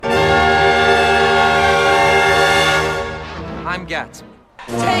time gets.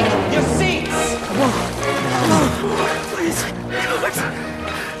 Take your seats! Please,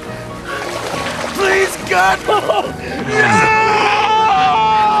 please, God, no!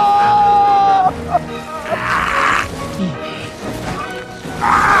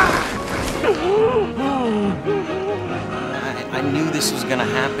 I knew this was gonna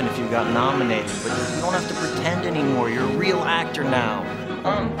happen if you got nominated, but you don't have to pretend anymore. You're a real actor now.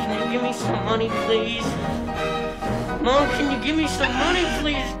 Can you give me some money, please? Mom, can you give me some money,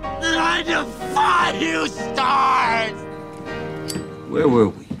 please? I defy you, stars! Where were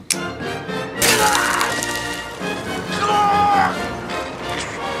we?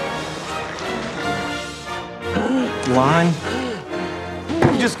 Line?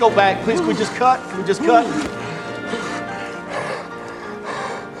 Can we just go back, please? Can we just cut? Can we just cut?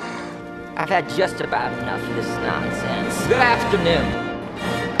 I've had just about enough of this nonsense. Good afternoon.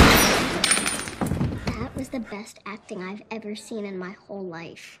 That was the best acting I've ever seen in my whole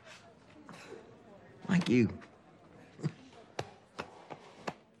life. Like you.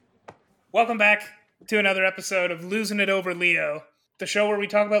 Welcome back to another episode of Losing It Over Leo, the show where we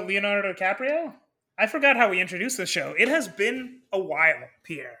talk about Leonardo DiCaprio. I forgot how we introduced the show. It has been a while,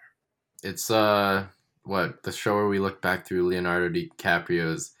 Pierre. It's the show where we look back through Leonardo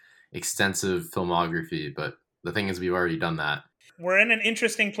DiCaprio's extensive filmography, but the thing is we've already done that. We're in an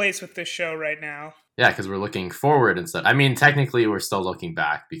interesting place with this show right now. Yeah, because we're looking forward instead. I mean, technically we're still looking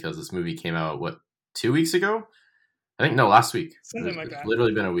back because this movie came out, 2 weeks ago? I think, no, last week. Something like that. It's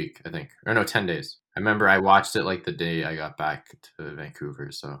literally been a week, I think. Or no, 10 days. I remember I watched it like the day I got back to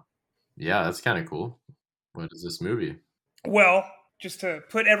Vancouver, so yeah, that's kind of cool. What is this movie? Well, just to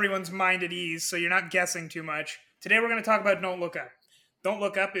put everyone's mind at ease so you're not guessing too much, today we're going to talk about Don't Look Up. Don't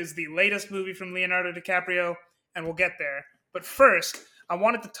Look Up is the latest movie from Leonardo DiCaprio, and we'll get there. But first, I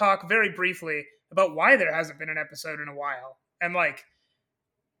wanted to talk very briefly about why there hasn't been an episode in a while. And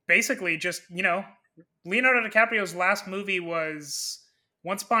basically just, Leonardo DiCaprio's last movie was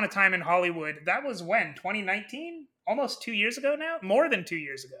Once Upon a Time in Hollywood. That was when? 2019? Almost 2 years ago now? More than 2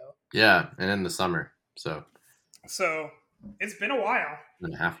 years ago. Yeah, and in the summer, so it's been a while.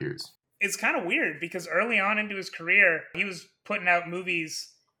 2.5 years. It's kind of weird because early on into his career, he was putting out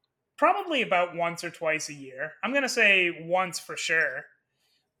movies probably about once or twice a year. I'm going to say once for sure.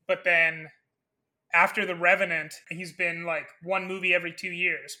 But then after The Revenant, he's been one movie every 2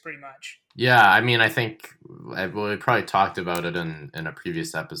 years, pretty much. Yeah, I mean, I think we probably talked about it in a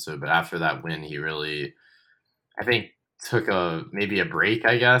previous episode, but after that win, he really, I think, took maybe a break,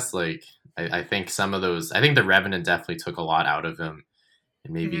 I guess. I think The Revenant definitely took a lot out of him.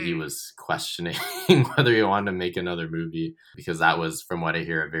 And maybe he was questioning whether he wanted to make another movie because that was, from what I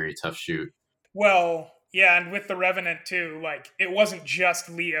hear, a very tough shoot. Well, yeah, and with The Revenant too, it wasn't just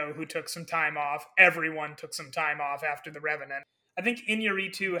Leo who took some time off. Everyone took some time off after The Revenant. I think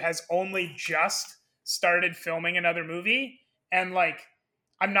Iñárritu has only just started filming another movie, and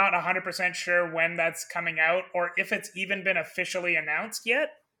I'm not 100% sure when that's coming out or if it's even been officially announced yet.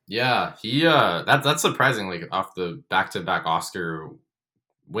 Yeah, he that's surprising. Off the back-to-back Oscar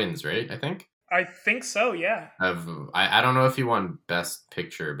wins, right? I think so. Yeah. I don't know if he won Best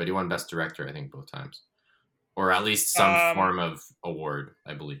Picture, but he won Best Director, I think, both times, or at least some form of award,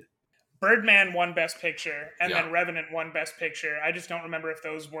 I believe. Birdman won Best Picture, and then Revenant won Best Picture. I just don't remember if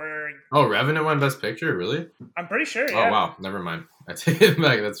those were. Oh, Revenant won Best Picture, really? I'm pretty sure. Yeah. Oh wow, never mind. I take it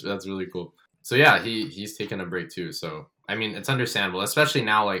back. That's really cool. So yeah, he's taken a break too. So I mean, it's understandable, especially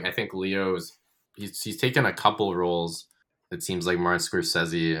now. I think he's taken a couple roles. It seems like Martin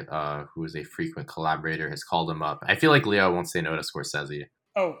Scorsese, who is a frequent collaborator, has called him up. I feel like Leo won't say no to Scorsese.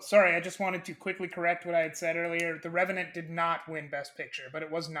 Oh, sorry. I just wanted to quickly correct what I had said earlier. The Revenant did not win Best Picture, but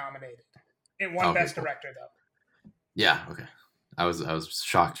it was nominated. It won Best Director, though. Yeah, okay. I was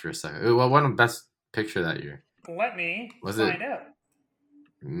shocked for a second. What won Best Picture that year? Let me find out.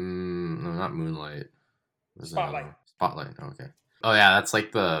 No, not Moonlight. Spotlight. Spotlight, okay. Oh, yeah, that's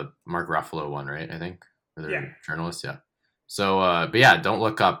the Mark Ruffalo one, right? I think? For the journalist, yeah. So, but yeah, Don't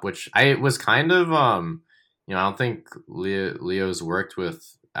Look Up, which I was kind of, I don't think Leo's worked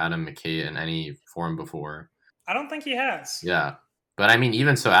with Adam McKay in any form before. I don't think he has. Yeah. But I mean,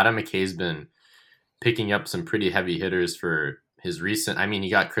 even so, Adam McKay's been picking up some pretty heavy hitters for his recent, he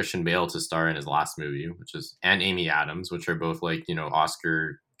got Christian Bale to star in his last movie, and Amy Adams, which are both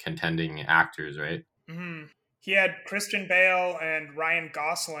Oscar contending actors, right? Mm-hmm. He had Christian Bale and Ryan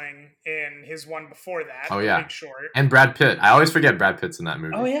Gosling in his one before that. Oh yeah, Big Short. And Brad Pitt. I always forget Brad Pitt's in that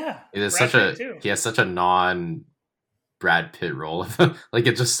movie. Oh yeah, he has such a non Brad Pitt role.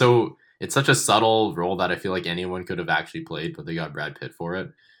 It's such a subtle role that I feel like anyone could have actually played, but they got Brad Pitt for it,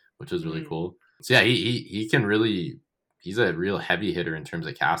 which is really cool. So yeah, he can really he's a real heavy hitter in terms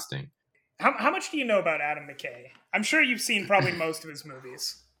of casting. How much do you know about Adam McKay? I'm sure you've seen probably most of his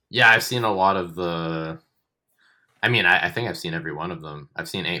movies. Yeah, I've seen a lot of the. I mean, I think I've seen every one of them. I've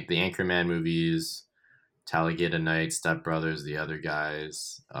seen the Anchorman movies, Talladega Nights, Step Brothers, The Other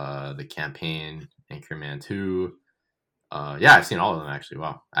Guys, The Campaign, Anchorman 2. Yeah, I've seen all of them actually.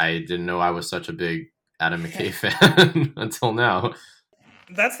 Wow, I didn't know I was such a big Adam McKay fan until now.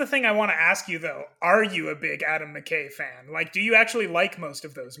 That's the thing I want to ask you though. Are you a big Adam McKay fan? Like, do you actually like most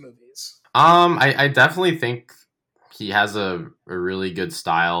of those movies? I definitely think he has a really good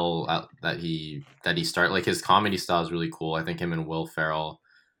style that he started. Like his comedy style is really cool. I think him and Will Ferrell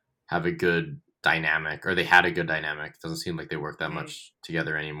have a good dynamic, or they had a good dynamic. It doesn't seem like they work that much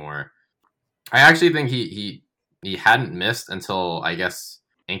together anymore. I actually think he hadn't missed until, I guess,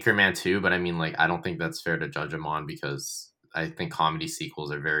 Anchorman 2, but I mean, like, I don't think that's fair to judge him on because I think comedy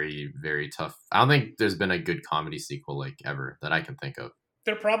sequels are very, very tough. I don't think there's been a good comedy sequel, like, ever that I can think of.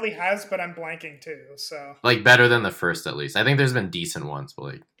 There probably has, but I'm blanking too, so. Like, better than the first, at least. I think there's been decent ones,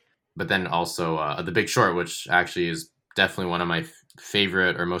 but then also The Big Short, which actually is definitely one of my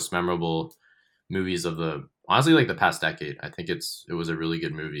favorite or most memorable movies of honestly, like, the past decade. I think it was a really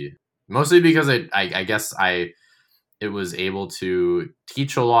good movie. Mostly because I guess it was able to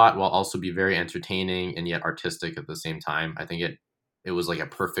teach a lot while also be very entertaining and yet artistic at the same time. I think it was like a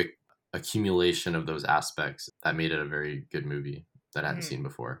perfect accumulation of those aspects that made it a very good movie that I hadn't seen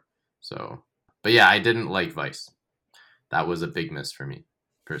before. So, but yeah, I didn't like Vice. That was a big miss for me,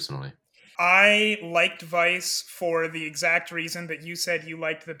 personally. I liked Vice for the exact reason that you said you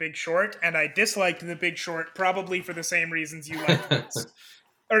liked The Big Short, and I disliked The Big Short probably for the same reasons you liked Vice.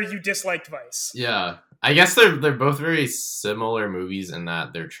 Or you disliked Vice. Yeah. I guess they're both very similar movies in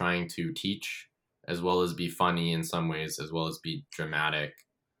that they're trying to teach as well as be funny in some ways, as well as be dramatic.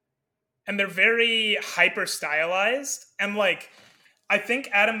 And they're very hyper stylized. And like, I think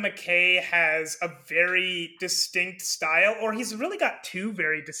Adam McKay has a very distinct style, or he's really got two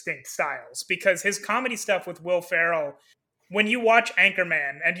very distinct styles, because his comedy stuff with Will Ferrell, when you watch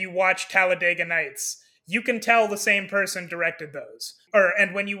Anchorman and you watch Talladega Nights, you can tell the same person directed those.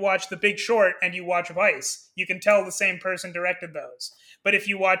 And when you watch The Big Short and you watch Vice, you can tell the same person directed those. But if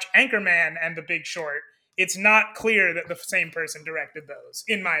you watch Anchorman and The Big Short, it's not clear that the same person directed those,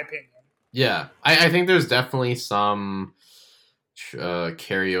 in my opinion. Yeah, I think there's definitely some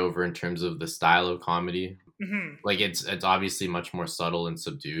carryover in terms of the style of comedy. Mm-hmm. Like it's obviously much more subtle and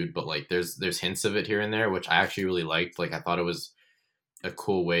subdued, but like there's hints of it here and there, which I actually really liked. Like I thought it was a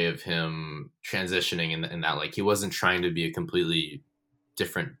cool way of him transitioning in that, like, he wasn't trying to be a completely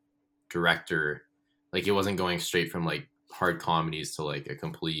different director. Like he wasn't going straight from like hard comedies to like a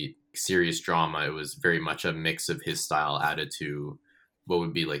complete serious drama. It was very much a mix of his style added to what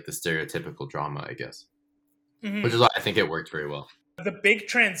would be like the stereotypical drama, I guess. Mm-hmm. Which is why I think it worked very well. The big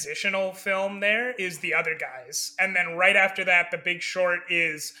transitional film there is The Other Guys. And then right after that, The Big Short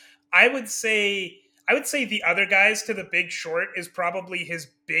is, I would say The Other Guys to The Big Short is probably his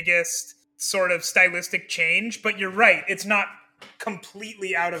biggest sort of stylistic change. But you're right, it's not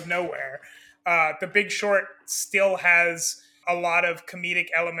completely out of nowhere. The Big Short still has a lot of comedic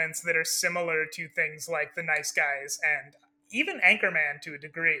elements that are similar to things like The Nice Guys and even Anchorman to a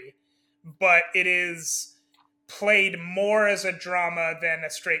degree. But it is played more as a drama than a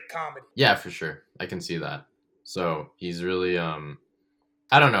straight comedy. Yeah, for sure. I can see that. So he's really, I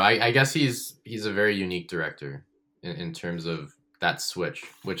don't know. I guess he's a very unique director in terms of that switch,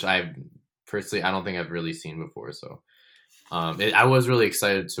 which I don't think I've really seen before. So I was really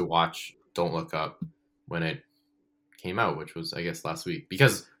excited to watch Don't Look Up when it came out, which was, I guess, last week.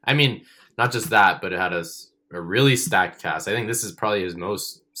 Because, I mean, not just that, but it had a really stacked cast. I think this is probably his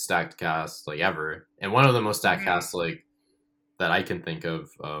most stacked cast like ever, and one of the most stacked casts like that I can think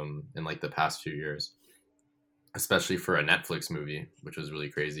of in like the past few years, especially for a Netflix movie, which was really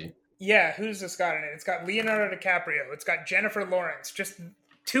crazy. Yeah, who's this got in it? It's got Leonardo DiCaprio, it's got Jennifer Lawrence, just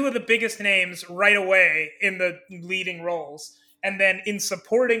two of the biggest names right away in the leading roles. And then in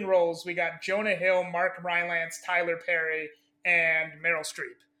supporting roles, we got Jonah Hill, Mark Rylance, Tyler Perry, and Meryl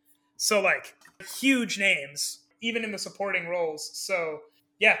Streep. So like huge names, even in the supporting roles. So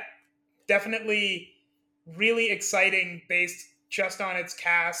yeah, definitely really exciting based just on its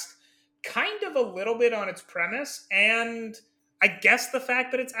cast, kind of a little bit on its premise, and I guess the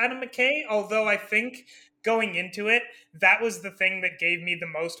fact that it's Adam McKay, although I think going into it, that was the thing that gave me the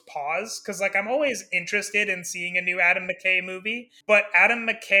most pause, because like I'm always interested in seeing a new Adam McKay movie, but Adam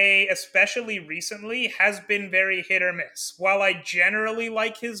McKay, especially recently, has been very hit or miss. While I generally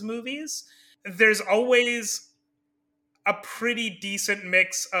like his movies, there's always a pretty decent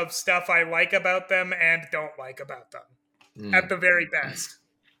mix of stuff I like about them and don't like about them. at the very best.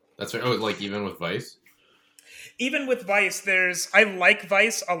 That's right. Oh, like even with Vice? Even with Vice, I like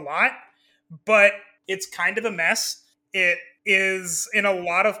Vice a lot, but it's kind of a mess. It is, in a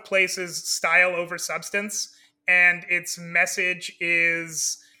lot of places, style over substance, and its message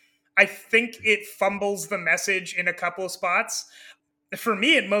is, I think it fumbles the message in a couple of spots. For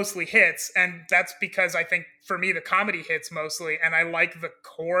me, it mostly hits, and that's because I think, for me, the comedy hits mostly, and I like the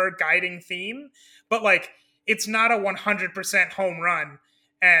core guiding theme, but, like, it's not a 100% home run,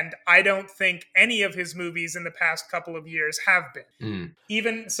 and I don't think any of his movies in the past couple of years have been.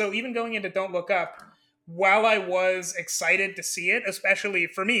 Even going into Don't Look Up, while I was excited to see it, especially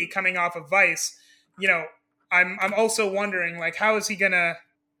for me coming off of Vice, I'm also wondering, like, how is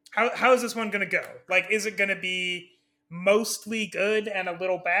this one gonna go? Like, is it gonna be mostly good and a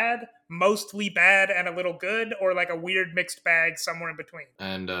little bad, mostly bad and a little good, or like a weird mixed bag somewhere in between?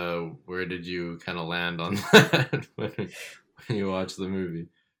 And where did you kind of land on that when you watched the movie?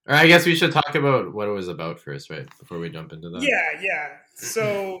 Or I guess we should talk about what it was about first, right? Before we jump into that. Yeah.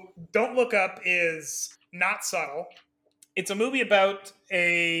 So Don't Look Up is not subtle. It's a movie about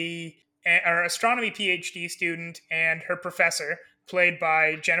an astronomy PhD student and her professor, played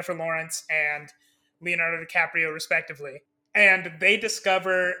by Jennifer Lawrence and Leonardo DiCaprio, respectively. And they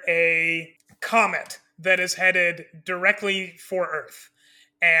discover a comet that is headed directly for Earth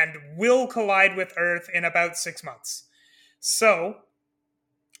and will collide with Earth in about 6 months. So,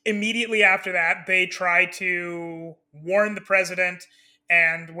 immediately after that, they try to warn the president,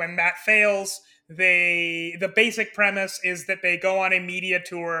 and when that fails, the basic premise is that they go on a media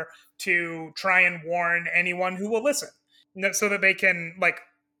tour to try and warn anyone who will listen, so that they can, like,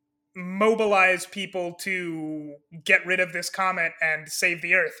 mobilize people to get rid of this comet and save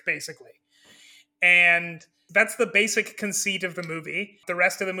the Earth, basically. And that's the basic conceit of the movie. The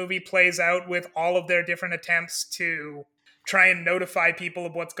rest of the movie plays out with all of their different attempts to try and notify people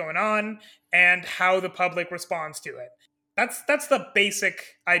of what's going on and how the public responds to it. That's the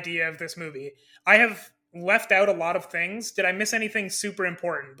basic idea of this movie. I have left out a lot of things. Did I miss anything super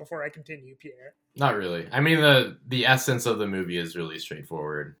important before I continue, Pierre? Not really. I mean, the essence of the movie is really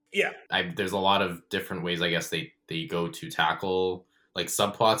straightforward. Yeah. There's a lot of different ways, I guess, they go to tackle, like,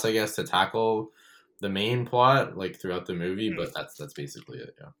 subplots, I guess, to tackle the main plot, like, throughout the movie, but that's basically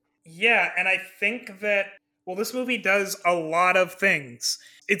it, yeah. Yeah, and I think that, well, this movie does a lot of things.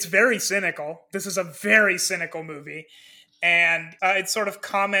 It's very cynical. This is a very cynical movie. And it sort of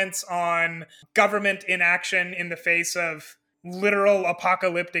comments on government inaction in the face of literal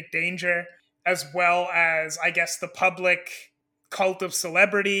apocalyptic danger, as well as, I guess, the public cult of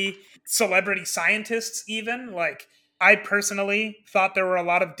celebrity scientists even. Like, I personally thought there were a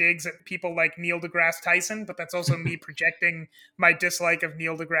lot of digs at people like Neil deGrasse Tyson, but that's also me projecting my dislike of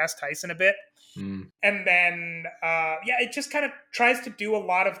Neil deGrasse Tyson a bit. And then, it just kind of tries to do a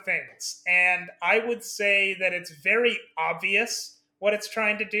lot of things. And I would say that it's very obvious what it's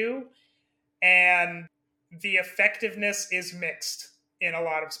trying to do. And the effectiveness is mixed in a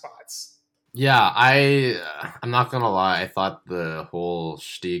lot of spots. Yeah, I'm not gonna lie. I thought the whole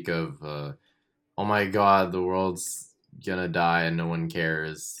shtick of, oh my god, the world's gonna die and no one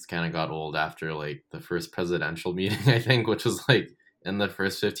cares, kind of got old after, like, the first presidential meeting, I think, which was, like, in the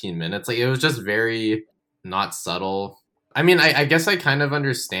first 15 minutes. Like, it was just very not subtle. I mean, I guess I kind of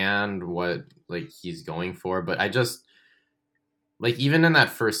understand what, like, he's going for, but I just, like, even in that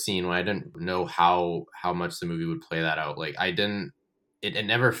first scene when I didn't know how much the movie would play that out, like, it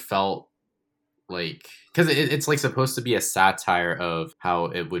never felt like, because it's like supposed to be a satire of how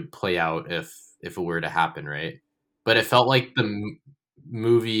it would play out if it were to happen, right? But it felt like the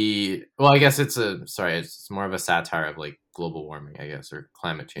movie, well, I guess it's more of a satire of, like, global warming, I guess, or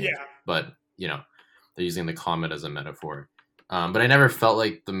climate change. Yeah. But, they're using the comet as a metaphor. But I never felt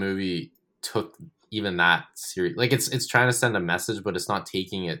like the movie took even that serious. Like, it's trying to send a message, but it's not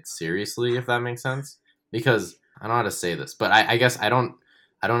taking it seriously, if that makes sense. Because I don't know how to say this, but I guess I don't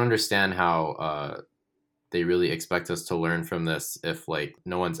understand how they really expect us to learn from this if, like,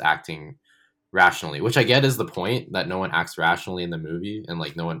 no one's acting rationally, which I get is the point, that no one acts rationally in the movie, and,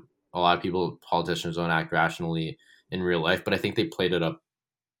 like, a lot of people, politicians, don't act rationally in real life, but I think they played it up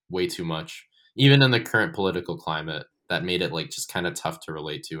way too much, even in the current political climate, that made it, like, just kind of tough to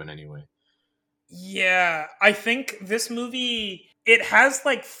relate to in any way. Yeah, I think this movie, it has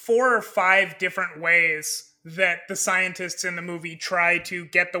like 4 or 5 different ways that the scientists in the movie try to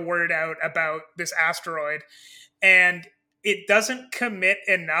get the word out about this asteroid, and it doesn't commit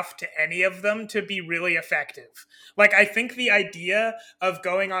enough to any of them to be really effective. Like, I think the idea of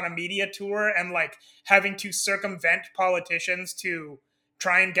going on a media tour and, like, having to circumvent politicians to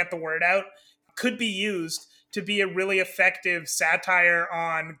try and get the word out could be used to be a really effective satire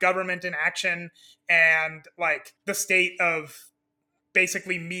on government inaction and like the state of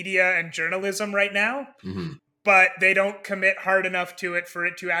basically media and journalism right now. Mm-hmm. But they don't commit hard enough to it for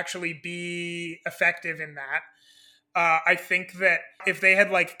it to actually be effective in that. I think that if they had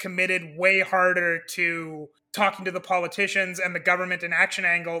like committed way harder to talking to the politicians and the government in action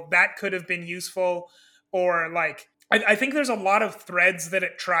angle, that could have been useful. Or like, I think there's a lot of threads that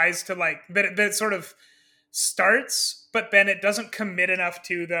it tries to like, that it sort of starts, but then it doesn't commit enough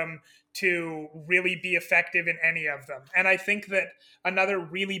to them to really be effective in any of them. And I think that another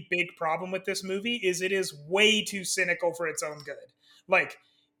really big problem with this movie is it is way too cynical for its own good. Like,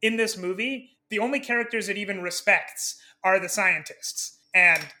 in this movie, the only characters it even respects are the scientists.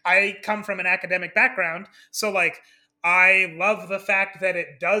 And I come from an academic background, so like, I love the fact that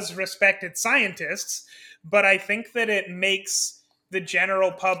it does respect its scientists, but I think that it makes the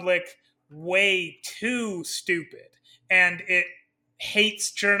general public way too stupid. And it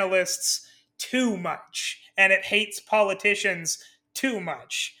hates journalists too much. And it hates politicians too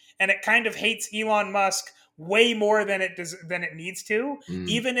much. And it kind of hates Elon Musk way more than it needs to,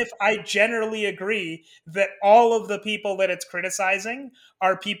 even if I generally agree that all of the people that it's criticizing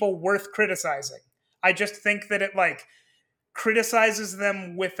are people worth criticizing. I just think that it like criticizes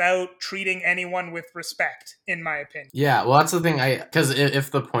them without treating anyone with respect, in my opinion. Yeah, well, that's the thing. Because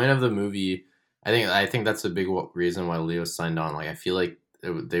if the point of the movie, I think that's a big reason why Leo signed on. Like, I feel like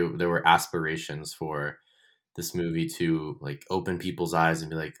there were aspirations for this movie to like open people's eyes and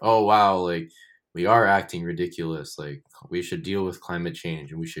be like, oh wow, like we are acting ridiculous. Like, we should deal with climate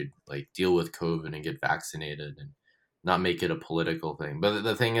change and we should like deal with COVID and get vaccinated and not make it a political thing. But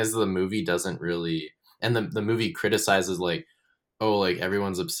the thing is, the movie doesn't really, and the movie criticizes like, oh, like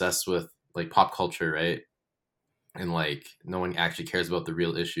everyone's obsessed with like pop culture, right? And like no one actually cares about the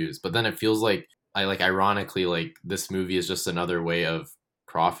real issues. But then it feels like, ironically, like this movie is just another way of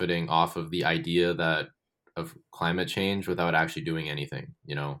profiting off of the idea of climate change without actually doing anything,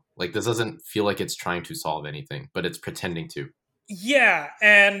 you know? Like, this doesn't feel like it's trying to solve anything, but it's pretending to. Yeah,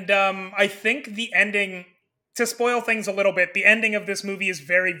 and I think the ending, to spoil things a little bit, the ending of this movie is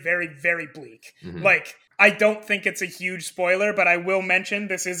very, very, very bleak. Mm-hmm. Like, I don't think it's a huge spoiler, but I will mention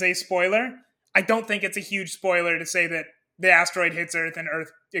this is a spoiler. I don't think it's a huge spoiler to say that the asteroid hits Earth and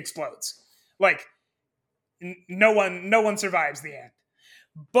Earth explodes. Like, no one survives the end.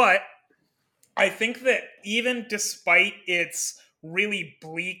 But I think that even despite its really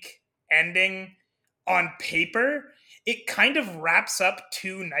bleak ending on paper, it kind of wraps up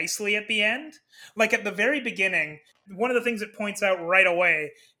too nicely at the end. Like, at the very beginning, one of the things it points out right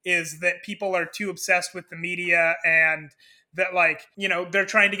away is that people are too obsessed with the media and that, like, you know, they're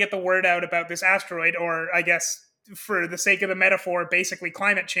trying to get the word out about this asteroid, or I guess for the sake of the metaphor, basically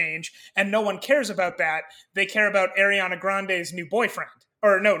climate change, and no one cares about that. They care about Ariana Grande's new boyfriend.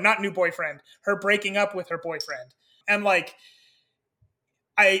 Or no, not new boyfriend. Her breaking up with her boyfriend. And like,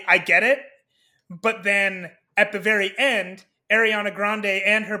 I get it, but then at the very end, Ariana Grande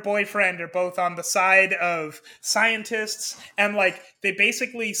and her boyfriend are both on the side of scientists, and like, they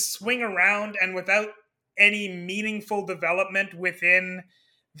basically swing around, and without any meaningful development within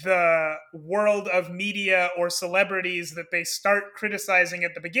the world of media or celebrities that they start criticizing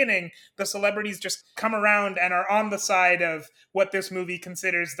at the beginning, the celebrities just come around and are on the side of what this movie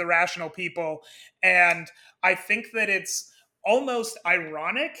considers the rational people. And I think that it's almost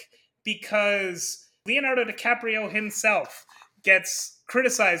ironic because Leonardo DiCaprio himself gets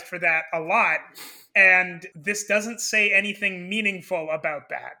criticized for that a lot, and this doesn't say anything meaningful about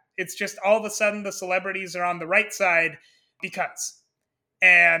that. It's just all of a sudden the celebrities are on the right side because.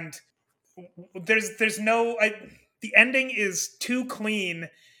 And there's no, the ending is too clean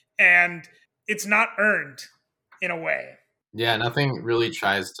and it's not earned in a way. Yeah, nothing really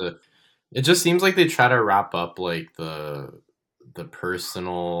tries to, it just seems like they try to wrap up like the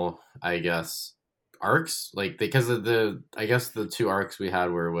personal, I guess, arcs, like, because of I guess the two arcs we had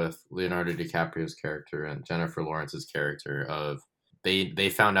were with Leonardo DiCaprio's character and Jennifer Lawrence's character of they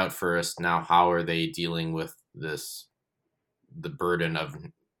found out first, now how are they dealing with the burden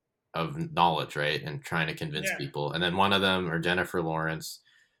of knowledge, right? And trying to convince people. And then one of them, or Jennifer Lawrence,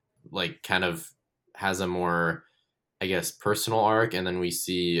 like kind of has a more, I guess, personal arc. And then we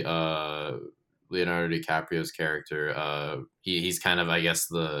see Leonardo DiCaprio's character. He's kind of, I guess,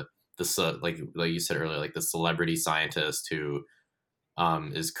 the like you said earlier, like the celebrity scientist who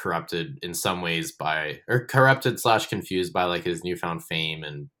is corrupted in some ways or corrupted / confused by like his newfound fame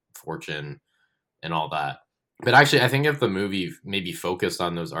and fortune and all that. But actually, I think if the movie maybe focused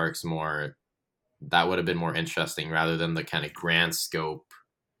on those arcs more, that would have been more interesting rather than the kind of grand scope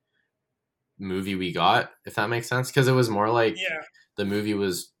movie we got, if that makes sense, because it was more like Yeah. the movie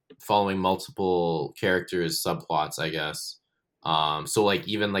was following multiple characters, subplots, I guess. So like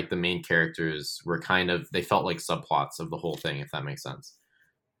even like the main characters were they felt like subplots of the whole thing, if that makes sense.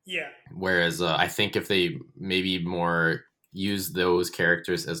 Yeah. Whereas I think if they maybe more use those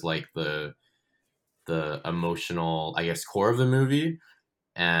characters as like the emotional, I guess, core of the movie,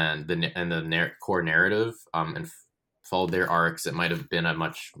 and the core narrative, and followed their arcs, it might have been a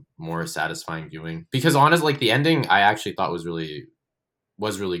much more satisfying viewing. Because honestly, like the ending, I actually thought was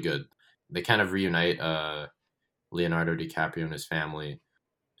really good. They kind of reunite Leonardo DiCaprio and his family,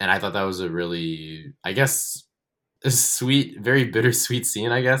 and I thought that was a really, I guess, a sweet, very bittersweet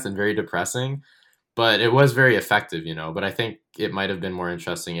scene, I guess, and very depressing. But it was very effective, you know. But I think it might have been more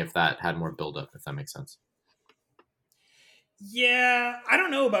interesting if that had more build up, if that makes sense. Yeah, I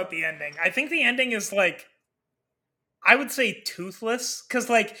don't know about the ending. I think the ending is like, I would say toothless, because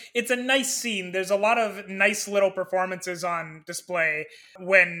like it's a nice scene. There's a lot of nice little performances on display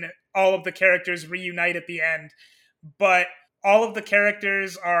when all of the characters reunite at the end, but all of the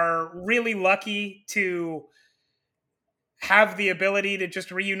characters are really lucky to have the ability to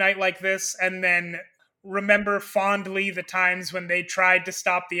just reunite like this and then remember fondly the times when they tried to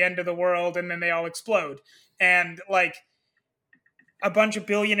stop the end of the world and then they all explode. And like a bunch of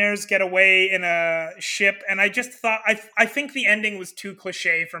billionaires get away in a ship, and I just thought I think the ending was too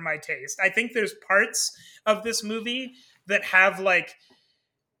cliche for my taste. I think there's parts of this movie that have like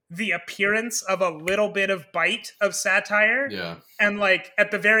the appearance of a little bit of bite of satire. Yeah. And like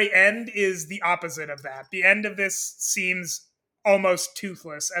at the very end is the opposite of that. The end of this seems almost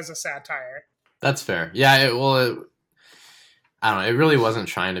toothless as a satire. That's fair. Yeah, I don't know. It really wasn't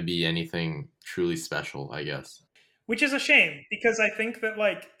trying to be anything truly special, I guess. Which is a shame, because I think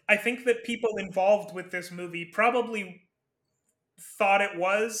that people involved with this movie probably thought it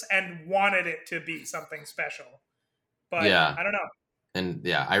was and wanted it to be something special. But Yeah. I don't know. And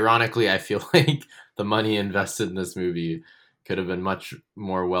yeah, ironically, I feel like the money invested in this movie could have been much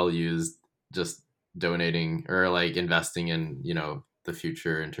more well used, just donating or like investing in, you know, the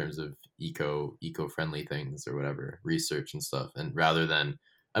future in terms of eco-friendly things or whatever, research and stuff, and rather than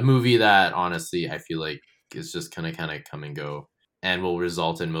a movie that honestly I feel like is just kind of come and go and will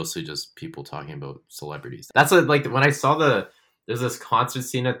result in mostly just people talking about celebrities. That's like when I saw there's this concert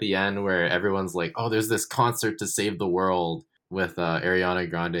scene at the end where everyone's like, oh, there's this concert to save the world with Ariana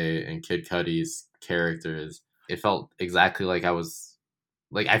Grande and Kid Cudi's characters. It felt exactly like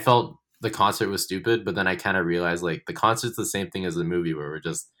I felt the concert was stupid, but then I kind of realized like the concert's the same thing as the movie, where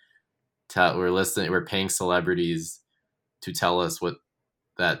we're paying celebrities to tell us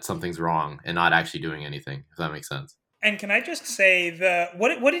that something's wrong and not actually doing anything, if that makes sense. And can I just say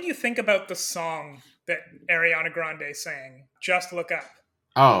what did you think about the song that Ariana Grande sang, Just Look Up?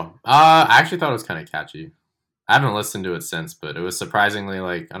 Oh, I actually thought it was kind of catchy. I haven't listened to it since, but it was surprisingly,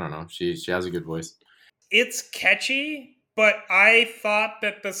 like, I don't know, she has a good voice. It's catchy, but I thought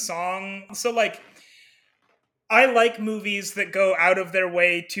that the song, so like I like movies that go out of their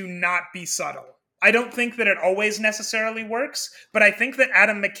way to not be subtle. I don't think that it always necessarily works, but I think that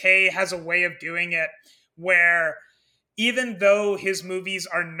Adam McKay has a way of doing it where even though his movies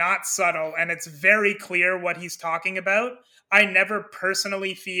are not subtle and it's very clear what he's talking about, I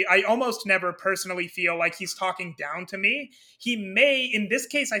almost never personally feel like he's talking down to me. He may, in this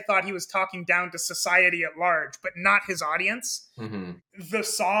case, I thought he was talking down to society at large, but not his audience. Mm-hmm. The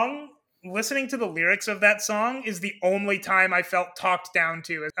song, listening to the lyrics of that song is the only time I felt talked down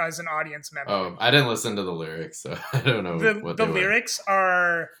to as an audience member. Oh, I didn't listen to the lyrics, so I don't know what the they lyrics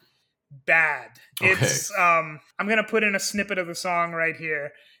are bad. Okay. It's I'm gonna put in a snippet of the song right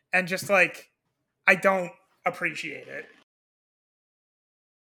here, and just like I don't appreciate it.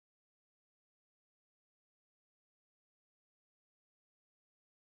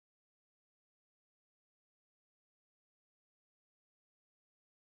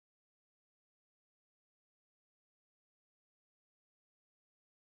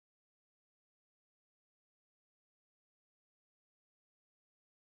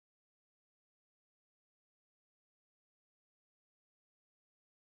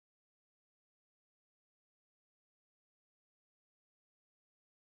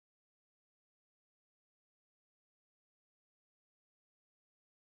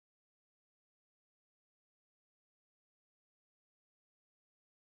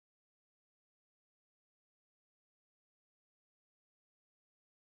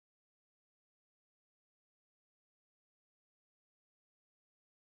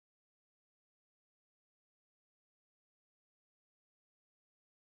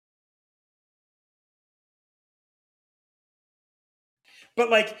 But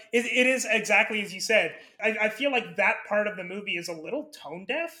like it is exactly as you said. I feel like that part of the movie is a little tone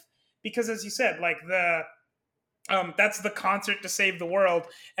deaf because, as you said, like that's the concert to save the world,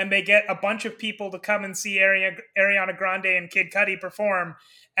 and they get a bunch of people to come and see Ariana Grande and Kid Cudi perform,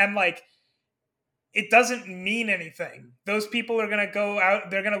 and like it doesn't mean anything. Those people are gonna go out,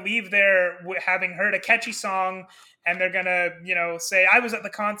 they're gonna leave there having heard a catchy song, and they're gonna, you know, say, I was at the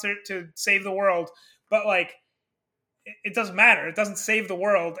concert to save the world. But like it doesn't matter. It doesn't save the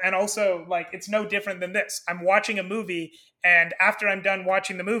world. And also, like, it's no different than this. I'm watching a movie, and after I'm done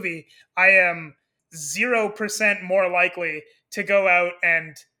watching the movie, I am 0% more likely to go out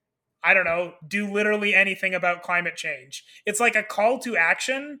and, I don't know, do literally anything about climate change. It's like a call to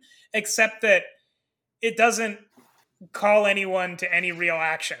action, except that it doesn't call anyone to any real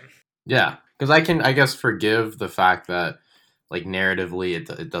action. Yeah, because I can, I guess, forgive the fact that, like, narratively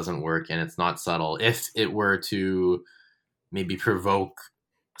it doesn't work and it's not subtle if it were to maybe provoke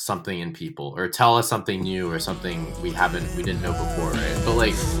something in people or tell us something new or something we didn't know before, right? But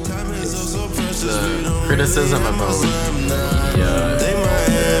like it's the criticism about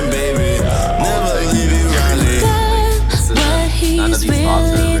none of these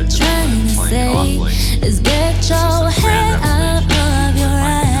thoughts are original, playing off like is get your head out of your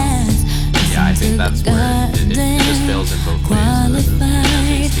ass. Yeah, I think that's where it just fails in both ways,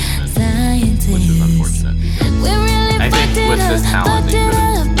 which is unfortunate. I think with this talent, they could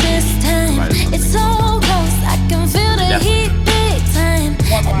have provided something. It's so close, I can feel the heat big time.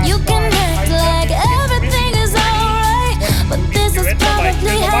 You can act like everything is alright, but this is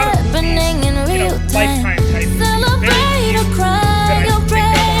probably happening in real time. Celebrate or cry or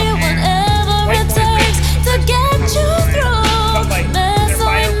pray, whatever it takes to get you through. Mess or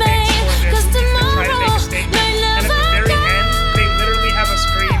remain, 'cause tomorrow may never come. They literally have a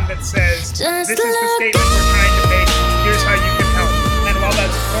screen that says, this is the statement we're trying to make, here's how you can help. And while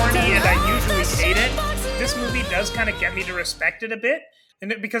that's corny and I usually hate it, this movie does kind of get me to respect it a bit.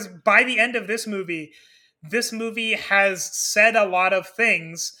 And because by the end of this movie has said a lot of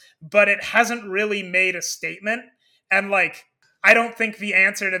things, but it hasn't really made a statement. And like, I don't think the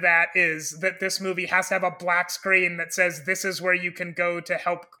answer to that is that this movie has to have a black screen that says this is where you can go to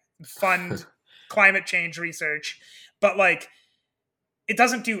help fund climate change research. But like, it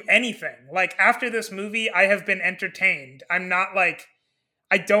doesn't do anything. Like, after this movie, I have been entertained. I'm not like,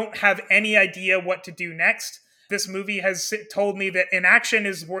 I don't have any idea what to do next. This movie has told me that inaction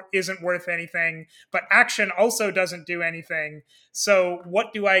isn't worth anything, but action also doesn't do anything. So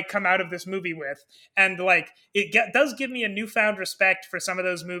what do I come out of this movie with? And like, does give me a newfound respect for some of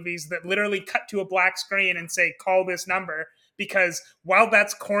those movies that literally cut to a black screen and say, call this number. Because while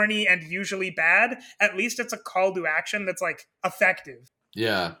that's corny and usually bad, at least it's a call to action that's like effective.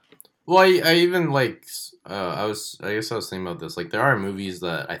 Yeah. Well, I even like, I guess I was thinking about this. Like, there are movies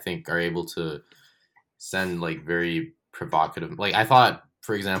that I think are able to send like very provocative, like I thought,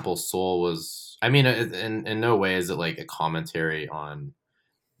 for example, Soul was, I mean, in no way is it like a commentary on,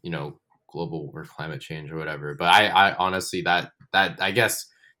 you know, global or climate change or whatever. But I honestly, that I guess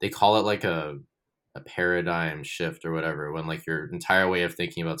they call it like a paradigm shift or whatever, when like your entire way of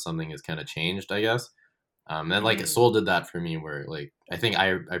thinking about something is kind of changed, I guess. And like Soul did that for me, where like I think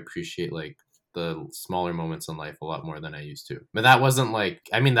I appreciate like the smaller moments in life a lot more than I used to. But that wasn't like,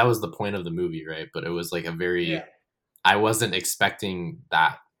 I mean, that was the point of the movie, right? But it was like a very, I wasn't expecting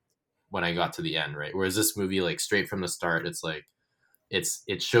that when I got to the end, right? Whereas this movie, like straight from the start, it's like,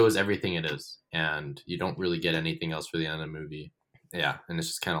 it shows everything it is, and you don't really get anything else for the end of the movie. Yeah, and it's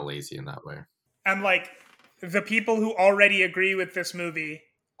just kind of lazy in that way. And like, the people who already agree with this movie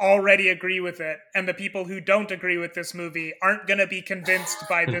already agree with it, and the people who don't agree with this movie aren't going to be convinced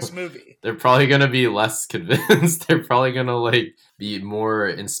by this movie. They're probably going to be less convinced. They're probably going to like be more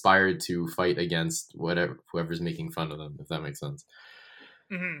inspired to fight against whoever's making fun of them, if that makes sense.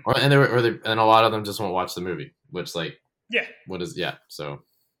 Mm-hmm. And a lot of them just won't watch the movie, which like, so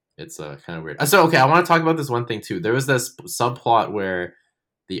it's kind of weird. So okay, I want to talk about this one thing too. There was this subplot where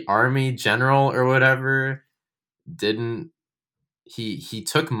the army general or whatever he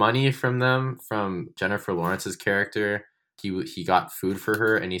took money from them, from Jennifer Lawrence's character. He got food for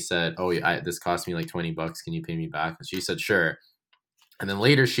her, and he said, "Oh, this cost me like $20. Can you pay me back?" And she said, "Sure." And then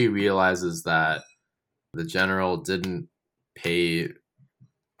later she realizes that the general didn't pay.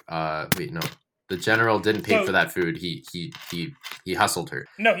 The general didn't pay for that food. He hustled her.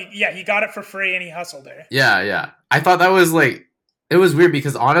 No, he got it for free, and he hustled her. Yeah. I thought that was like, it was weird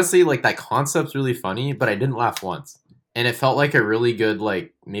because honestly, like that concept's really funny, but I didn't laugh once. And it felt like a really good,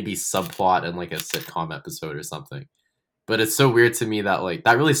 like, maybe subplot in, like, a sitcom episode or something. But it's so weird to me that, like,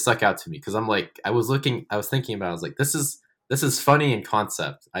 that really stuck out to me. Because I'm, like, I was thinking about it. I was like, this is this is funny in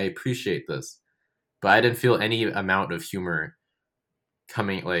concept. I appreciate this. But I didn't feel any amount of humor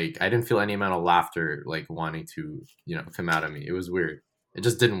coming, like, I didn't feel any amount of laughter, like, wanting to, come out of me. It was weird. It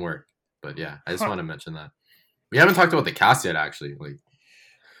just didn't work. But yeah, I just want to mention that. We haven't talked about the cast yet, actually. Like,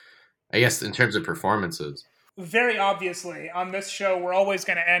 I guess in terms of performances. Very obviously, on this show, we're always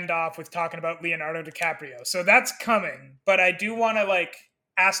going to end off with talking about Leonardo DiCaprio. So that's coming. But I do want to,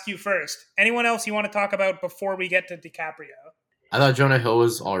 ask you first. Anyone else you want to talk about before we get to DiCaprio? I thought Jonah Hill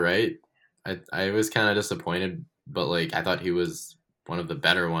was all right. I was kind of disappointed, but, I thought he was one of the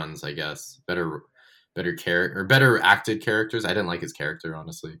better ones, I guess. Better acted characters. I didn't like his character,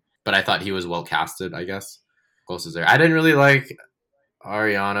 honestly. But I thought he was well casted, I guess. Closest there. I didn't really like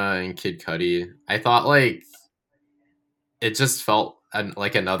Ariana and Kid Cudi. I thought, it just felt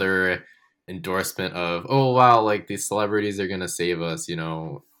like another endorsement of, oh, wow, these celebrities are going to save us,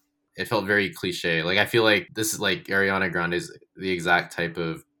 It felt very cliche. I feel like this is, Ariana Grande is the exact type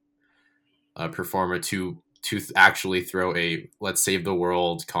of performer to actually throw a let's save the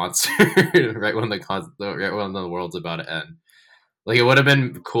world concert right when the world's about to end. It would have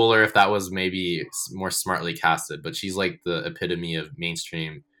been cooler if that was maybe more smartly casted, but she's the epitome of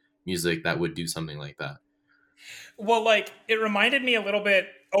mainstream music that would do something like that. Well, it reminded me a little bit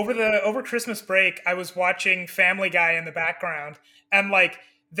over Christmas break. I was watching Family Guy in the background, and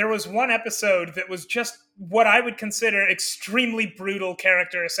there was one episode that was just what I would consider extremely brutal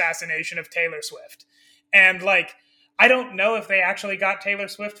character assassination of Taylor Swift. And I don't know if they actually got Taylor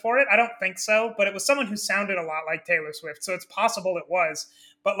Swift for it. I don't think so, but it was someone who sounded a lot like Taylor Swift. So it's possible it was,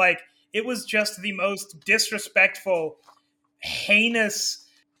 but it was just the most disrespectful, heinous,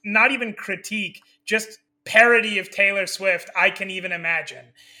 not even critique, just parody of Taylor Swift I can even imagine.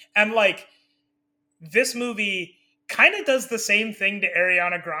 And this movie kind of does the same thing to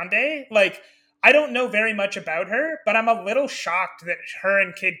Ariana Grande. I don't know very much about her, but I'm a little shocked that her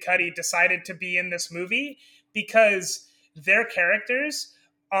and Kid Cudi decided to be in this movie because their characters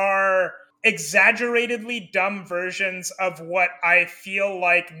are exaggeratedly dumb versions of what I feel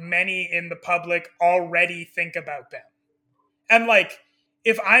like many in the public already think about them. And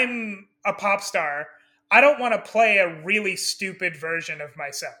if I'm a pop star, I don't want to play a really stupid version of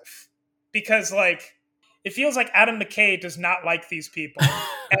myself because it feels like Adam McKay does not like these people.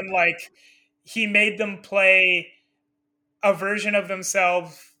 And he made them play a version of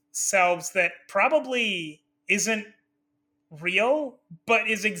themselves that probably isn't real, but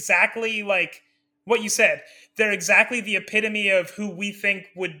is exactly what you said. They're exactly the epitome of who we think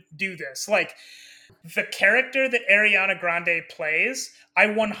would do this. The character that Ariana Grande plays, I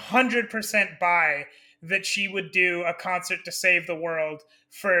 100% buy that she would do a concert to save the world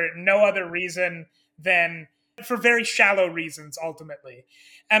for no other reason than for very shallow reasons, ultimately.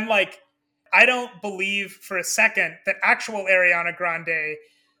 And I don't believe for a second that actual Ariana Grande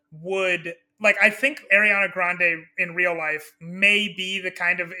would, I think Ariana Grande in real life may be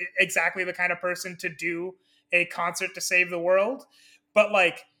exactly the kind of person to do a concert to save the world. But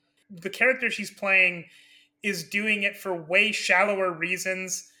the character she's playing is doing it for way shallower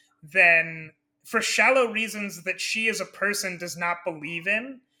reasons for shallow reasons that she as a person does not believe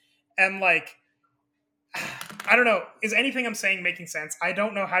in. And I don't know. Is anything I'm saying making sense? I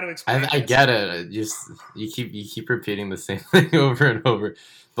don't know how to explain. I get it. You keep repeating the same thing over and over.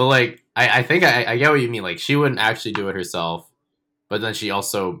 But I think I get what you mean. She wouldn't actually do it herself, but then she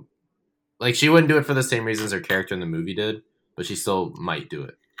also she wouldn't do it for the same reasons her character in the movie did, but she still might do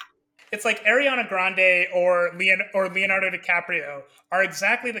it. It's Ariana Grande or Leonardo DiCaprio are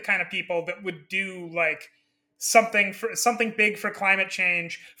exactly the kind of people that would do something big for climate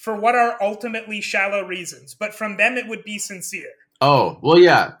change for what are ultimately shallow reasons, but from them it would be sincere. Oh, well,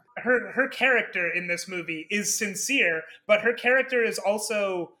 yeah. Her character in this movie is sincere, but her character is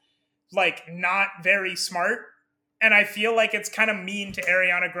also not very smart. And I feel like it's kind of mean to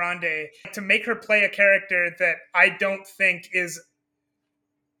Ariana Grande to make her play a character that I don't think is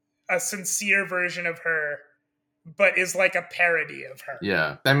a sincere version of her, but is a parody of her.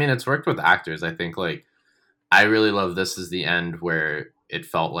 Yeah. I mean, it's worked with actors. I think I really love This Is the End, where it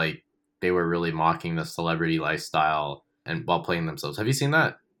felt like they were really mocking the celebrity lifestyle and while playing themselves. Have you seen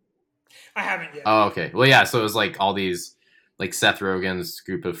that? I haven't yet. Oh, okay. Well, yeah. So it was all these Seth Rogen's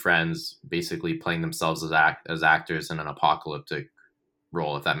group of friends basically playing themselves as actors in an apocalyptic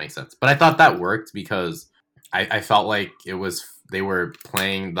role, if that makes sense. But I thought that worked because I felt like they were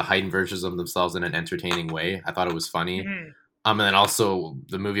playing the heightened versions of themselves in an entertaining way. I thought it was funny. Mm-hmm. And then also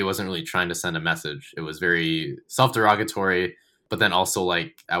the movie wasn't really trying to send a message. It was very self-derogatory, but then also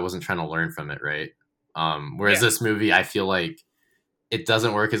I wasn't trying to learn from it, right? Whereas this movie, I feel like it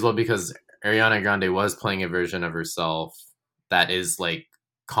doesn't work as well because Ariana Grande was playing a version of herself that is like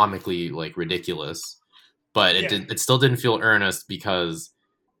comically like ridiculous, but it still didn't feel earnest because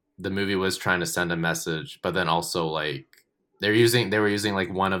the movie was trying to send a message, but then also like they were using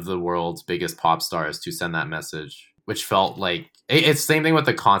like one of the world's biggest pop stars to send that message, which felt like it's the same thing with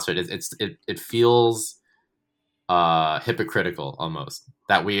the concert. It feels hypocritical almost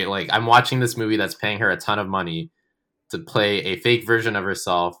that we like I'm watching this movie that's paying her a ton of money to play a fake version of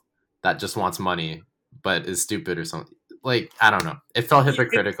herself that just wants money but is stupid or something. Like, I don't know. It felt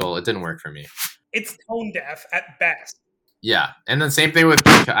hypocritical. It didn't work for me. It's tone deaf at best. Yeah. And then same thing with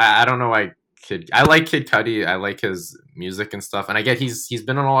I don't know why I like Kid Cudi. I like his music and stuff. And I get he's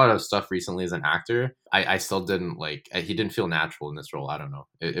been on a lot of stuff recently as an actor. I still didn't like he didn't feel natural in this role. I don't know.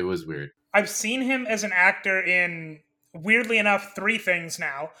 It was weird. I've seen him as an actor in, weirdly enough, 3 things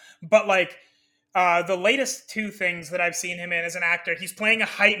now. But like the latest 2 things that I've seen him in as an actor, he's playing a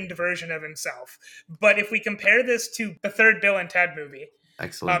heightened version of himself. But if we compare this to the 3rd Bill and Ted movie,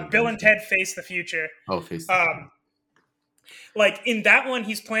 excellent. Bill and Ted Face the Future. Oh, Face the Future. Like in that one,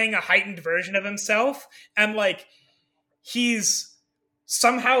 he's playing a heightened version of himself, and like he's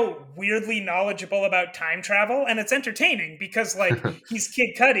somehow weirdly knowledgeable about time travel, and it's entertaining because like he's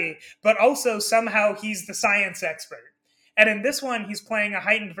Kid Cudi, but also somehow he's the science expert. And in this one, he's playing a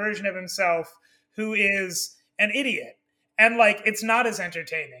heightened version of himself who is an idiot, and like it's not as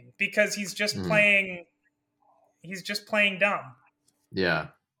entertaining because he's just playing dumb. Yeah,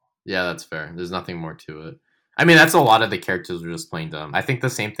 that's fair. There's nothing more to it. I mean, that's a lot of the characters were just playing dumb. I think the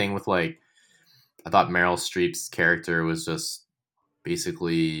same thing with like, I thought Meryl Streep's character was just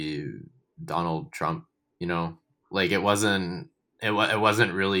basically Donald Trump. You know, like it wasn't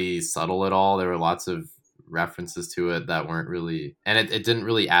really subtle at all. There were lots of references to it that weren't really, and it didn't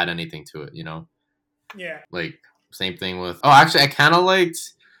really add anything to it. You know. Yeah. Like same thing with. Oh, actually, I kind of liked.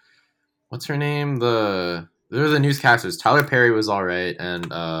 What's her name? There were the newscasters. Tyler Perry was all right, and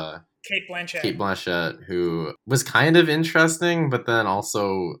Kate Blanchett, who was kind of interesting, but then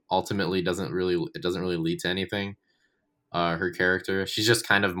also ultimately doesn't really lead to anything. Her character, she's just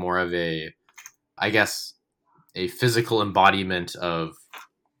kind of more of a physical embodiment of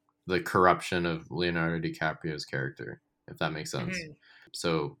the corruption of Leonardo DiCaprio's character, if that makes sense. Mm-hmm.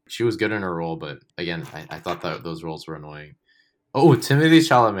 So she was good in her role, but again, I thought that those roles were annoying. Oh, Timothée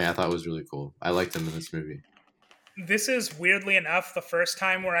Chalamet, I thought was really cool. I liked him in this movie. This is weirdly enough the first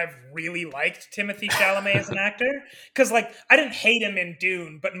time where I've really liked Timothée Chalamet as an actor. Because, like, I didn't hate him in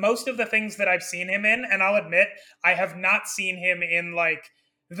Dune, but most of the things that I've seen him in, and I'll admit, I have not seen him in, like,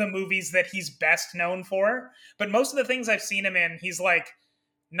 the movies that he's best known for. But most of the things I've seen him in, he's, like,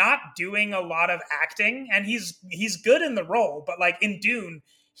 not doing a lot of acting, and he's good in the role. But, like, in Dune,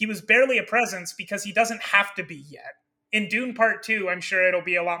 he was barely a presence because he doesn't have to be yet. In Dune Part 2, I'm sure it'll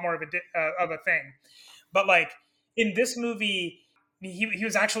be a lot more of a thing. But, like, in this movie, he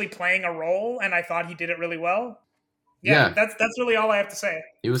was actually playing a role, and I thought he did it really well. Yeah. That's really all I have to say.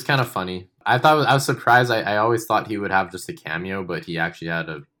 He was kind of funny. I was surprised. I always thought he would have just a cameo, but he actually had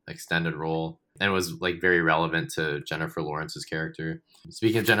an extended role and was like very relevant to Jennifer Lawrence's character.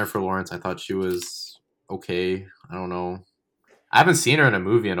 Speaking of Jennifer Lawrence, I thought she was okay. I don't know. I haven't seen her in a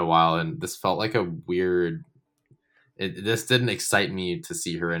movie in a while, and this felt like a weird... This didn't excite me to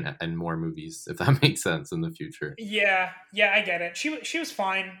see her in more movies, if that makes sense, in the future. Yeah, I get it. She was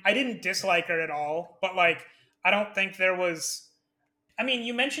fine. I didn't dislike her at all, but like I don't think there was... I mean,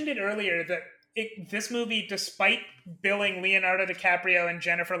 you mentioned it earlier that this movie, despite billing Leonardo DiCaprio and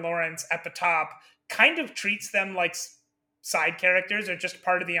Jennifer Lawrence at the top, kind of treats them like side characters or just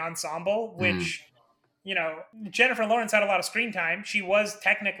part of the ensemble, which, you know, Jennifer Lawrence had a lot of screen time. She was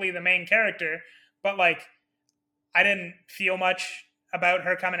technically the main character, but like, I didn't feel much about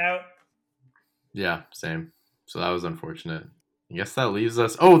her coming out. Yeah, same. So that was unfortunate. I guess that leaves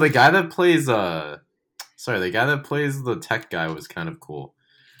us... Oh, the guy that plays... the guy that plays the tech guy was kind of cool.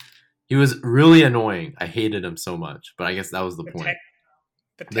 He was really annoying. I hated him so much, but I guess that was the point.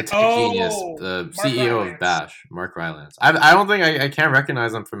 The tech genius, the CEO of Bash, Mark Rylance. I don't think I can't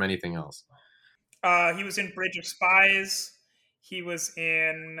recognize him from anything else. He was in Bridge of Spies. He was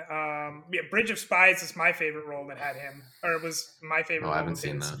in Bridge of Spies is my favorite role that had him, or it was my favorite. Oh, I haven't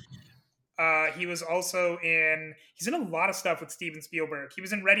seen that. He was also he's in a lot of stuff with Steven Spielberg. He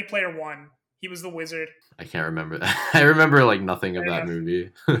was in Ready Player One. He was the wizard. I can't remember that. I remember like nothing of that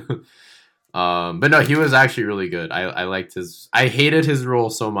movie. But no, he was actually really good. I liked his... I hated his role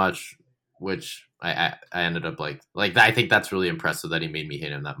so much, which I ended up like I think that's really impressive that he made me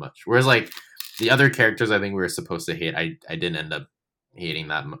hate him that much. Whereas like the other characters I think we were supposed to hate, I didn't end up hating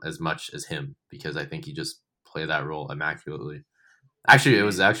that as much as him because I think he just played that role immaculately. Actually, it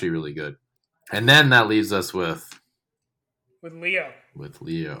was actually really good. And then that leaves us with With Leo. With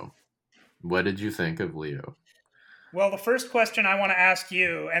Leo. What did you think of Leo? Well, the first question I want to ask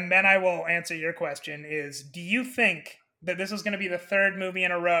you, and then I will answer your question, is do you think that this is going to be the third movie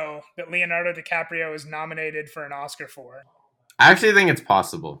in a row that Leonardo DiCaprio is nominated for an Oscar for? I actually think it's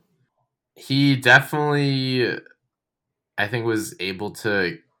possible. He definitely, I think, was able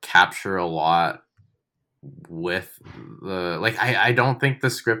to capture a lot with the, like, I don't think the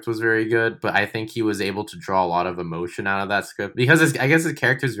script was very good, but I think he was able to draw a lot of emotion out of that script because I guess his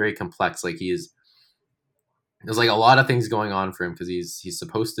character is very complex. Like, there's like a lot of things going on for him because he's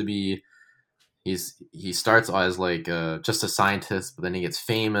supposed to be, he starts as like just a scientist, but then he gets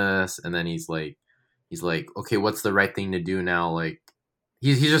famous, and then he's like, okay, what's the right thing to do now? Like,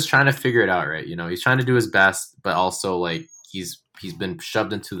 he's just trying to figure it out, right? You know, he's trying to do his best, but also like he's been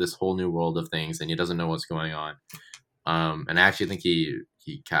shoved into this whole new world of things, and he doesn't know what's going on. And I actually think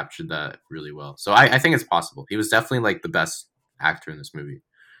he captured that really well. So I think it's possible. He was definitely like the best actor in this movie.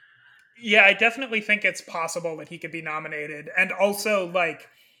 Yeah, I definitely think it's possible that he could be nominated. And also, like,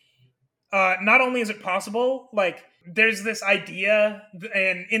 not only is it possible, like, there's this idea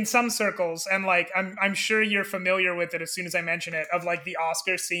in some circles, and like I'm sure you're familiar with it as soon as I mention it, of like the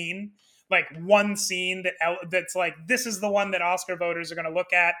Oscar scene, like one scene that's like, this is the one that Oscar voters are going to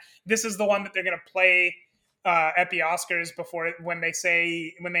look at. This is the one that they're going to play at the Oscars when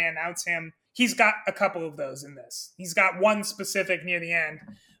they announce him. He's got a couple of those in this. He's got one specific near the end,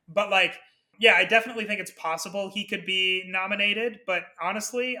 but like, yeah, I definitely think it's possible he could be nominated. But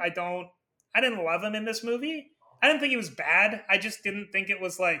honestly, I didn't love him in this movie. I didn't think he was bad. I just didn't think it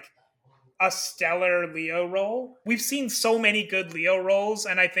was like a stellar Leo role. We've seen so many good Leo roles,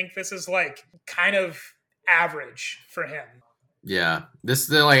 and I think this is like kind of average for him. Yeah,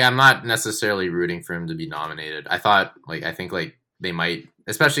 I'm not necessarily rooting for him to be nominated. I think they might,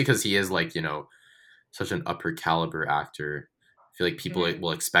 especially because he is like, you know, such an upper caliber actor. I feel like people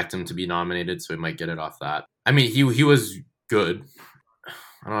will expect him to be nominated, so he might get it off that. I mean, he was good.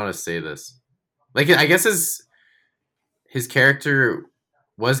 I don't know how to say this. Like, I guess his character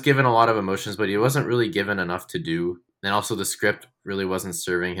was given a lot of emotions, but he wasn't really given enough to do. And also the script really wasn't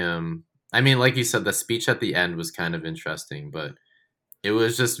serving him. I mean, like you said, the speech at the end was kind of interesting, but it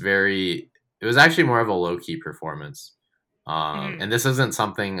was just it was actually more of a low-key performance. And this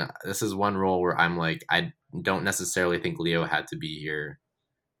is one role where I'm like, I don't necessarily think Leo had to be here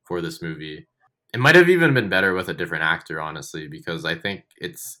for this movie. It might have even been better with a different actor, honestly, because I think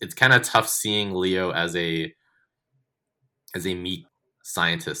it's kind of tough seeing Leo as a meek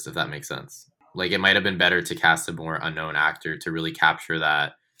scientist, if that makes sense. Like, it might have been better to cast a more unknown actor to really capture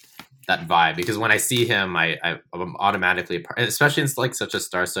that vibe, because when I see him, I'm automatically, especially in like such a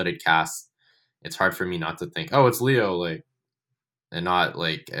star-studded cast, it's hard for me not to think, oh, it's Leo, like, and not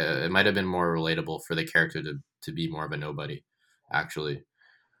like it might have been more relatable for the character to be more of a nobody, actually.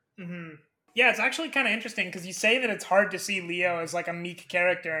 Mm-hmm. Yeah, it's actually kind of interesting because you say that it's hard to see Leo as like a meek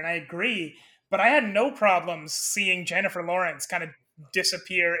character, and I agree, but I had no problems seeing Jennifer Lawrence kind of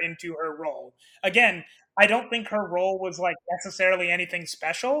disappear into her role. Again, I don't think her role was like necessarily anything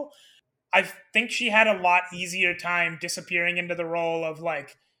special. I think she had a lot easier time disappearing into the role of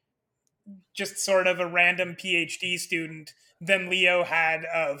like just sort of a random PhD student than Leo had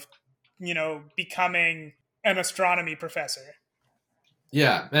of, you know, becoming an astronomy professor.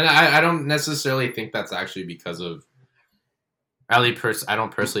 Yeah, and I don't necessarily think that's actually because of, I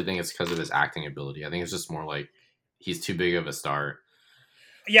don't personally think it's because of his acting ability. I think it's just more like he's too big of a star.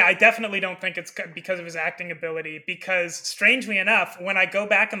 Yeah, I definitely don't think it's because of his acting ability, because strangely enough, when I go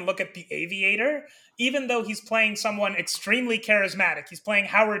back and look at The Aviator, even though he's playing someone extremely charismatic, he's playing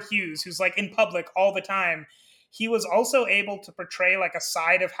Howard Hughes, who's like in public all the time, he was also able to portray like a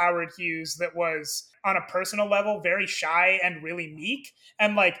side of Howard Hughes that was on a personal level very shy and really meek.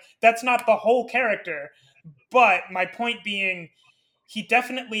 And like, that's not the whole character. But my point being, he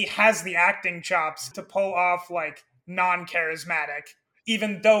definitely has the acting chops to pull off like non-charismatic,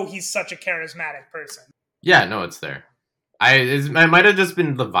 even though he's such a charismatic person. Yeah, no, it's there. It might have just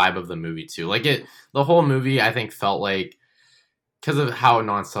been the vibe of the movie too. Like, the whole movie, I think, felt like, because of how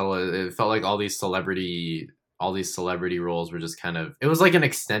non-subtle it felt, like all these celebrity roles were just kind of, it was like an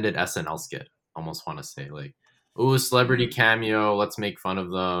extended SNL skit, almost want to say, like, ooh, celebrity cameo, let's make fun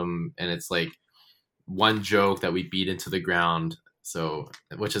of them, and it's like one joke that we beat into the ground, so,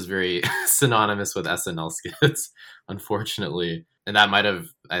 which is very synonymous with SNL skits, unfortunately. And that might have,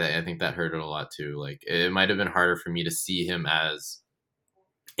 I think that hurt it a lot too. Like, it might have been harder for me to see him as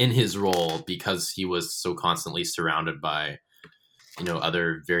in his role because he was so constantly surrounded by, you know,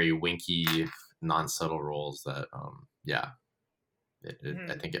 other very winky, non-subtle roles that,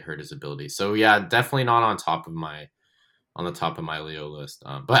 I think it hurt his ability. So yeah, definitely not on top of my on the top of my Leo list.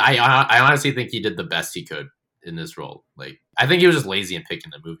 But I honestly think he did the best he could in this role. Like, I think he was just lazy in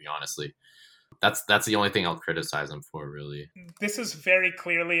picking the movie, honestly. That's the only thing I'll criticize him for, really. This is very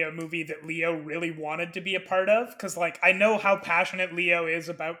clearly a movie that Leo really wanted to be a part of, because, like, I know how passionate Leo is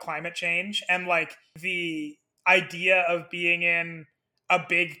about climate change, and, like, the idea of being in a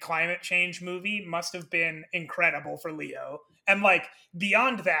big climate change movie must have been incredible for Leo. And, like,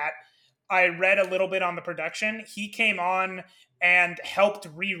 beyond that, I read a little bit on the production. He came on and helped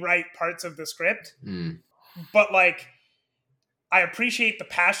rewrite parts of the script. But, like, I appreciate the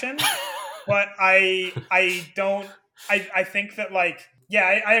passion, but I think that, like,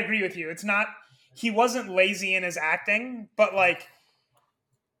 yeah, I agree with you. It's not, he wasn't lazy in his acting, but, like,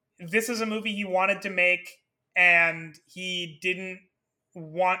 this is a movie he wanted to make, and he didn't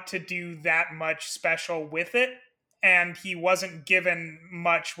want to do that much special with it. And he wasn't given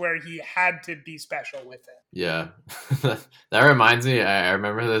much where he had to be special with it. Yeah. That reminds me, I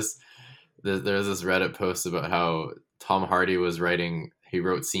remember this. There's this Reddit post about how Tom Hardy he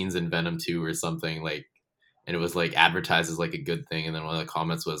wrote scenes in Venom 2 or something, like, and it was like advertised as like a good thing. And then one of the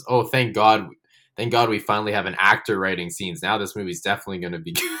comments was, "Oh, thank God we finally have an actor writing scenes. Now this movie's definitely going to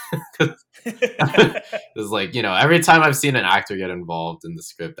be good." It's like, you know, every time I've seen an actor get involved in the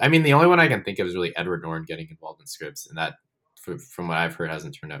script, I mean, the only one I can think of is really Edward Norton getting involved in scripts, and that, from what I've heard,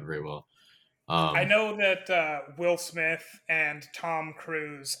 hasn't turned out very well. I know that Will Smith and Tom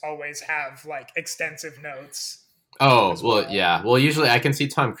Cruise always have, like, extensive notes. Oh, well, yeah. Well, usually I can see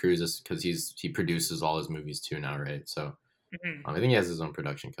Tom Cruise because he produces all his movies too now, right? So I think he has his own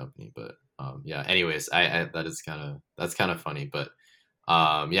production company, but yeah. Anyways, that's kind of funny, but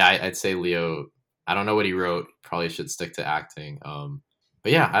yeah, I'd say Leo. I don't know what he wrote. Probably should stick to acting.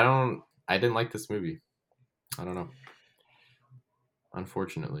 But yeah, I didn't like this movie. I don't know.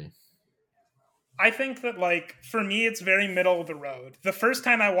 Unfortunately. I think that, like, for me, it's very middle of the road. The first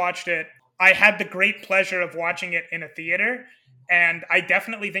time I watched it, I had the great pleasure of watching it in a theater, and I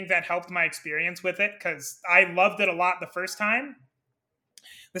definitely think that helped my experience with it, because I loved it a lot the first time.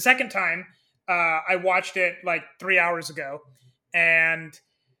 The second time, I watched it like 3 hours ago, and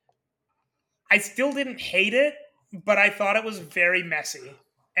I still didn't hate it, but I thought it was very messy,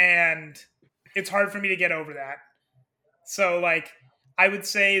 and it's hard for me to get over that. So, like, I would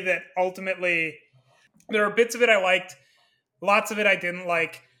say that ultimately there are bits of it I liked, lots of it I didn't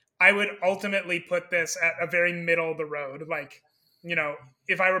like. I would ultimately put this at a very middle of the road. Like, you know,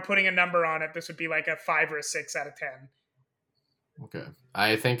 if I were putting a number on it, this would be like a 5 or a 6 out of 10. Okay.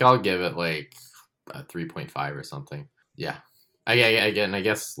 I think I'll give it like a 3.5 or something. Yeah. I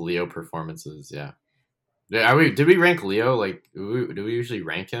guess Leo performances, yeah. Did we rank Leo? Like, do we usually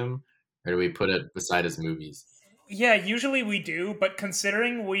rank him? Or do we put it beside his movies? Yeah, usually we do, but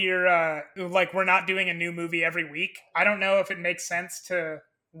considering we're not doing a new movie every week, I don't know if it makes sense to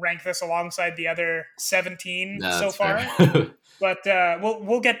rank this alongside the other 17 so far. But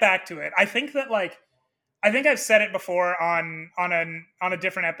we'll get back to it. I think that, like, I think I've said it before on a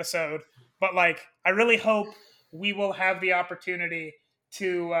different episode, but, like, I really hope we will have the opportunity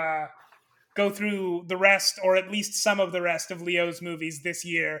to go through the rest, or at least some of the rest of Leo's movies this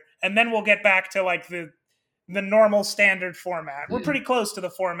year, and then we'll get back to, like, the normal standard format. We're pretty close to the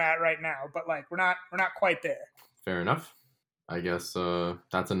format right now, but, like, we're not quite there. Fair enough. I guess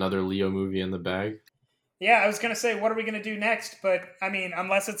that's another Leo movie in the bag. Yeah, I was going to say, what are we going to do next? But, I mean,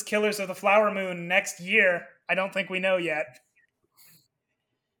 unless it's Killers of the Flower Moon next year, I don't think we know yet.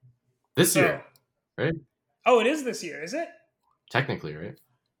 This year, right? Oh, it is this year, is it? Technically, right?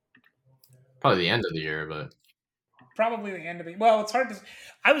 Probably the end of the year, but... Probably the end of the... Well, it's hard to...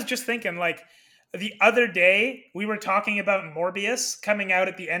 I was just thinking, like, the other day, we were talking about Morbius coming out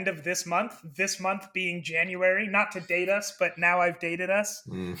at the end of this month being January, not to date us, but now I've dated us.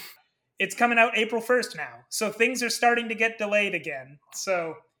 It's coming out April 1st now. So things are starting to get delayed again.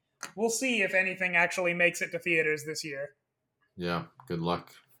 So we'll see if anything actually makes it to theaters this year. Yeah, good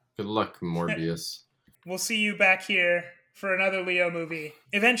luck. Good luck, Morbius. We'll see you back here for another Leo movie.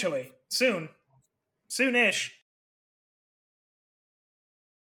 Eventually. Soon. Soon-ish.